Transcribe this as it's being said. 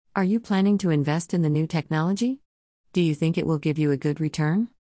Are you planning to invest in the new technology? Do you think it will give you a good return?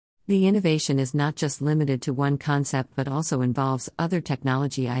 The innovation is not just limited to one concept but also involves other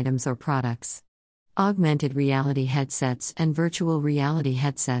technology items or products. Augmented reality headsets and virtual reality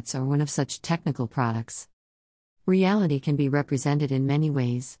headsets are one of such technical products. Reality can be represented in many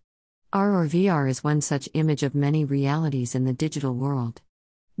ways. AR or VR is one such image of many realities in the digital world.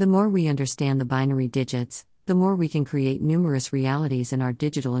 The more we understand the binary digits, the more we can create numerous realities in our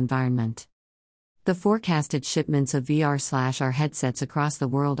digital environment. The forecasted shipments of VR/AR headsets across the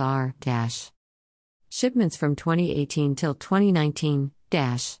world are shipments from 2018 till 2019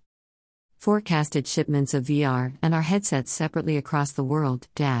 forecasted shipments of VR and AR headsets separately across the world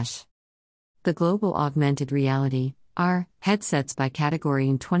the global augmented reality AR headsets by category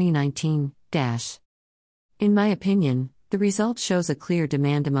in 2019 In my opinion, the result shows a clear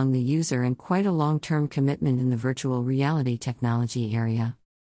demand among the user and quite a long-term commitment in the virtual reality technology area.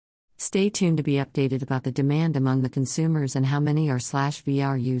 Stay tuned to be updated about the demand among the consumers and how many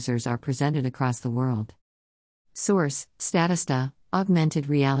AR/VR users are presented across the world. Source: Statista, Augmented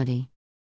Reality.